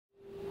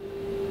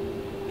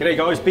G'day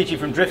guys, Beachy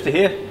from Drifta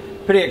here.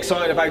 Pretty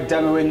excited about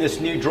demoing this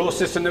new drawer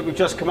system that we've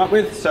just come up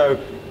with.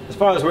 So as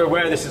far as we're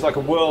aware, this is like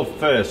a world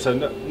first, so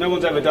no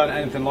one's ever done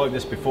anything like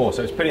this before,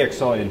 so it's pretty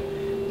exciting.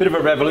 Bit of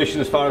a revolution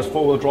as far as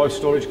four-wheel drive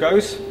storage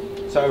goes.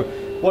 So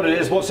what it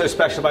is, what's so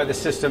special about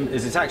this system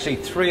is it's actually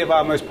three of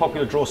our most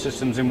popular drawer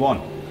systems in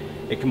one.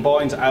 It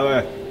combines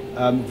our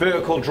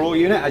vertical drawer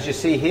unit, as you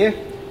see here,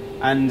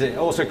 and it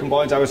also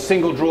combines our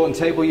single drawer and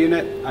table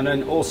unit, and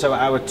then also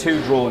our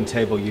two drawer and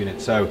table unit.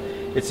 So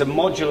it's a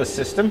modular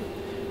system,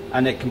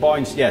 and it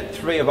combines,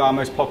 three of our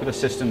most popular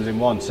systems in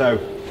one. So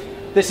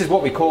this is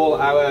what we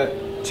call our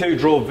two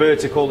drawer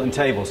vertical and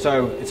table.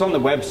 So it's on the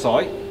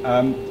website.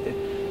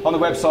 On the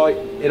website,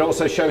 it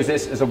also shows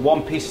this as a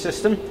one-piece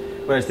system,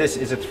 whereas this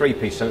is a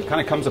three-piece. So it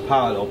kind of comes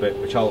apart a little bit,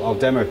 which I'll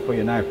demo for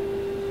you now.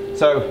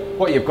 So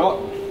what you've got,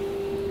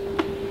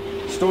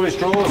 storage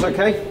drawers,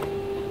 okay?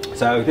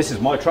 So this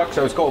is my truck,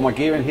 so it's got all my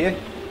gear in here.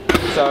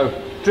 So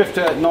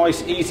Drifta,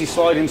 nice, easy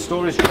sliding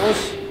storage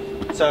drawers.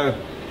 So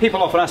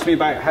people often ask me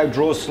about how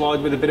drawers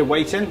slide with a bit of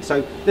weight in.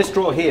 So this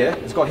drawer here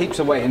has got heaps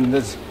of weight in.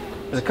 There's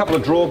a couple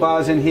of drawer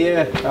bars in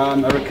here,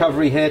 a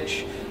recovery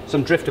hitch,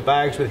 some Drifta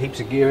bags with heaps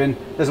of gear in.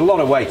 There's a lot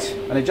of weight,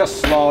 and it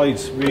just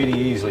slides really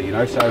easily, you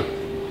know. So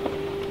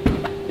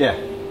yeah,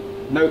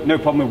 no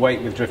problem with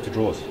weight with Drifta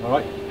drawers. All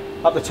right.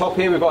 Up the top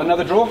here we've got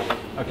another drawer.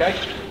 Okay.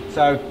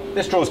 So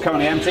this drawer is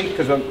currently empty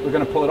because we're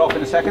going to pull it off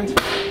in a second.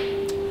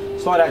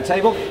 Slide out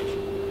table.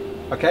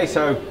 Okay,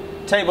 so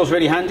table's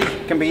really handy.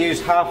 It can be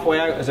used halfway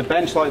out as a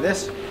bench like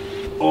this,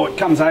 or it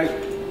comes out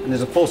and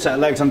there's a full set of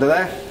legs under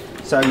there.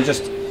 So you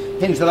just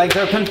hinge the legs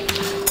open,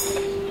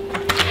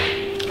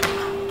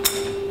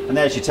 and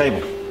there's your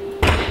table.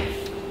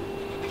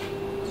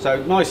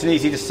 So nice and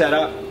easy to set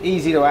up,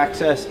 easy to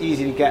access,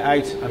 easy to get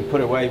out and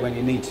put away when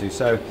you need to.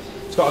 So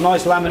it's got a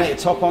nice laminated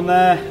top on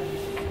there.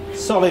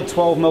 Solid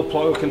 12mm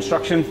plywood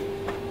construction,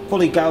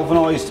 fully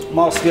galvanised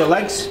mild steel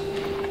legs.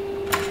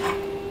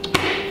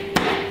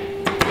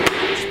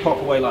 Just pop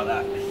away like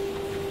that.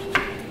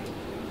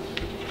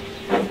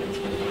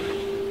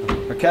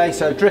 Okay,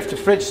 so Drifta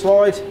fridge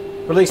slide,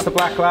 release the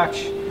black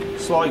latch,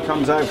 slide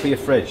comes out for your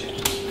fridge.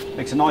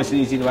 Makes it nice and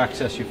easy to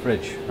access your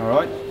fridge,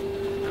 alright?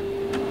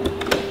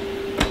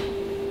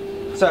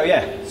 So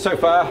yeah, so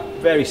far,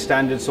 very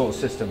standard sort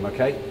of system,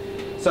 okay?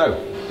 So,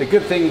 the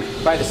good thing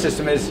about the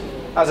system is,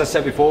 as I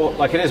said before,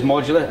 like it is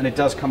modular and it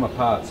does come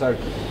apart. So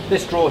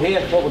this drawer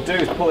here, what we'll do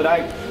is pull it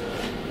out,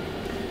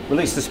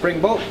 release the spring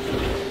bolt,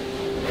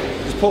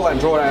 just pull that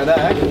drawer out of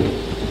there,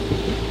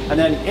 and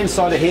then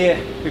inside of here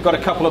we've got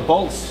a couple of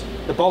bolts.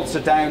 The bolts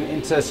are down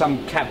into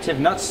some captive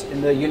nuts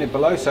in the unit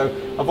below, so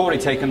I've already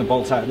taken the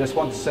bolts out of this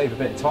one to save a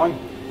bit of time.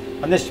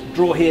 And this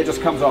drawer here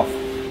just comes off.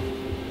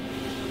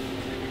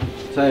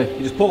 So you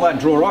just pull that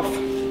drawer off.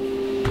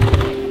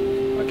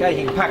 Okay,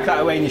 you can pack that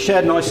away in your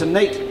shed nice and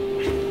neat.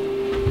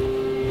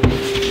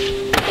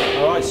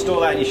 Alright, store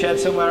that in your shed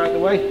somewhere out of the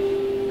way,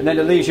 and then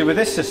it leaves you with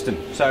this system.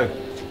 So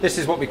this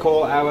is what we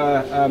call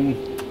our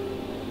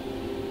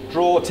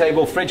drawer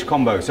table fridge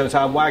combo. So it's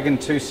our Wagon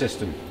 2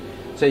 system.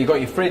 So you've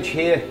got your fridge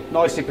here,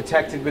 nicely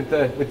protected with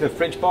the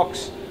fridge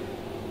box.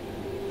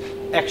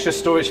 Extra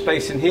storage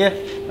space in here,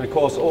 and of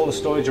course all the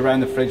storage around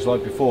the fridge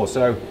like before.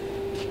 So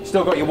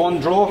still got your one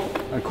drawer,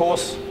 and of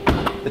course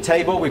the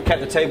table, we've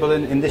kept the table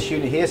in this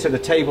unit here, so the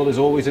table is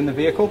always in the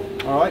vehicle.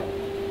 Alright,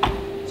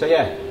 so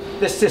yeah,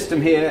 this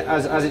system here,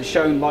 as it's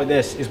shown like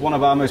this, is one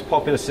of our most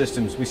popular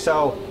systems. We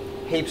sell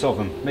heaps of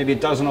them, maybe a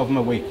dozen of them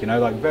a week, you know,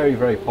 like very,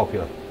 very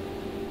popular.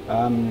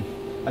 And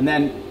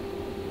then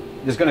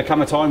there's going to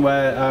come a time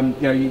where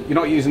you know, you're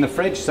not using the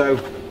fridge, so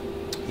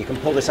you can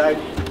pull this out,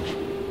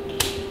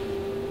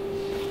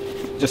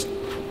 just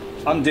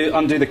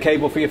undo the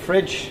cable for your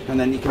fridge, and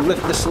then you can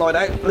lift the slide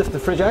out, lift the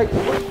fridge out,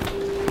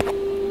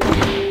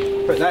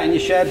 put that in your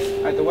shed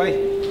out the way,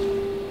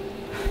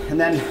 and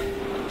then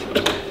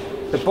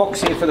the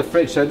box here for the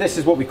fridge. So this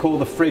is what we call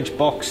the fridge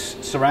box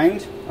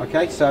surround.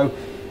 Okay, so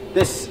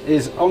this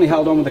is only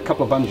held on with a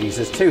couple of bungees.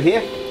 There's two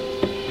here,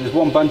 and there's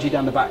one bungee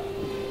down the back.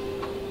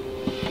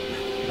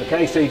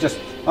 Okay, so you just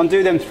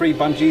undo them three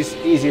bungees,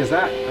 easy as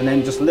that, and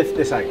then just lift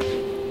this out.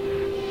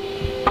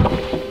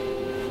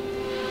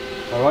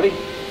 Alrighty.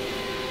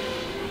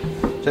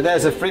 So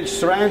there's a fridge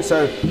surround,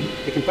 so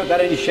you can put that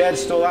in your shed,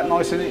 store that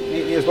nice and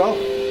neatly as well.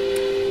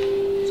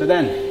 So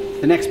then,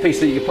 the next piece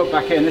that you can put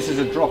back in, this is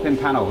a drop-in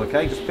panel,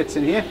 okay? Just fits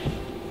in here.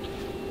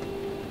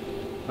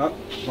 Oh,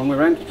 wrong way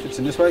around, fits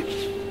in this way.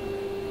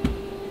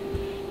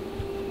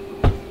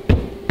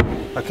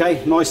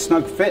 Okay, nice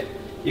snug fit.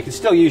 You can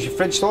still use your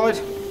fridge slide.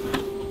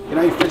 You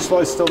know, your fridge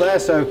slide's still there,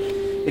 so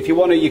if you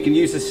want to, you can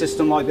use the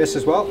system like this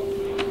as well.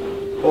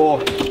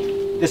 Or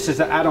this is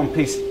the add-on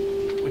piece,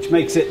 which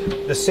makes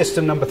it the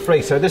system number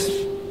 3. So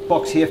this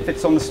box here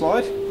fits on the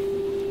slide.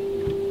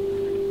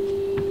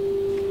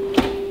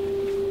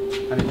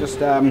 And it just,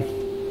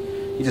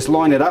 you just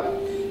line it up.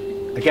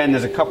 Again,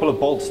 there's a couple of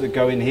bolts that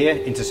go in here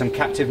into some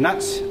captive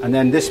nuts, and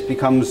then this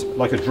becomes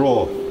like a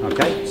drawer.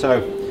 Okay,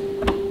 so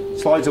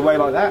slides away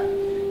like that.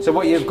 So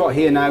what you've got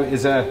here now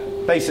is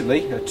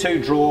basically a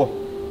 2-drawer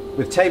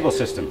with table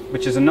system,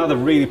 which is another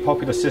really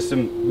popular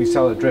system we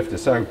sell at Drifta.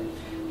 So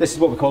this is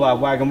what we call our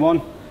Wagon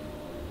 1.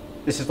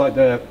 This is like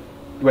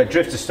where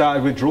Drifta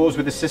started with drawers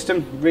with the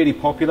system, really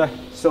popular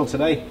still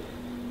today.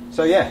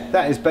 So yeah,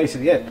 that is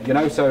basically it, you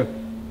know. So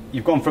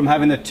you've gone from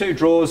having the 2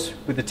 drawers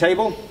with the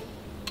table,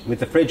 with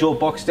the fridge all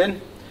boxed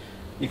in.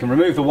 You can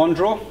remove the 1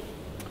 drawer,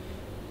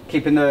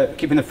 keeping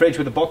the fridge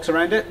with the box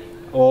around it,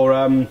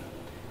 or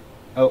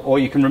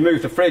you can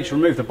remove the fridge,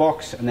 remove the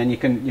box, and then you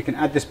can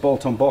add this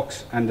bolt-on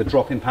box and the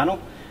drop-in panel,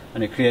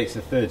 and it creates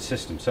the 3rd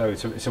system. So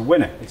it's a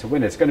winner. It's a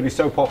winner. It's going to be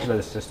so popular,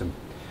 this system.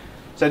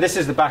 So this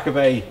is the back of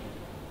a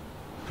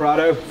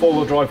Prado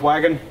 4-wheel drive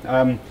wagon,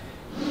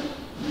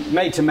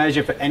 made to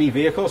measure for any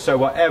vehicle. So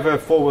whatever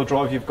 4-wheel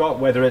drive you've got,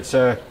 whether it's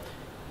a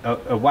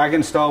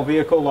wagon style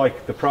vehicle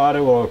like the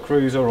Prado or a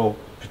Cruiser or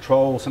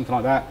Patrol, something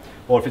like that,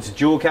 or if it's a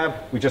dual cab,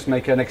 we just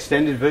make an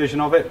extended version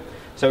of it.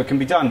 So it can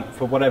be done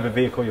for whatever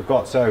vehicle you've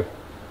got. So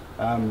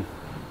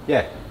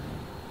yeah,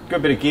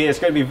 good bit of gear. It's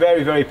going to be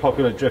very, very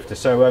popular at Drifta.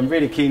 So I'm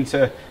really keen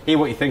to hear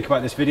what you think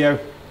about this video.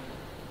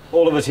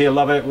 All of us here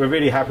love it. We're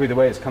really happy with the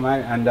way it's come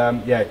out, and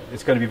yeah,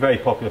 it's going to be very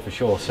popular for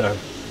sure. So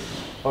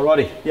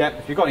alrighty, yeah,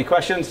 if you've got any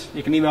questions,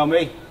 you can email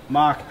me,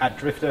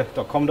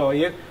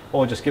 mark@drifta.com.au,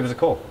 or just give us a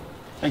call.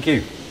 Thank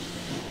you.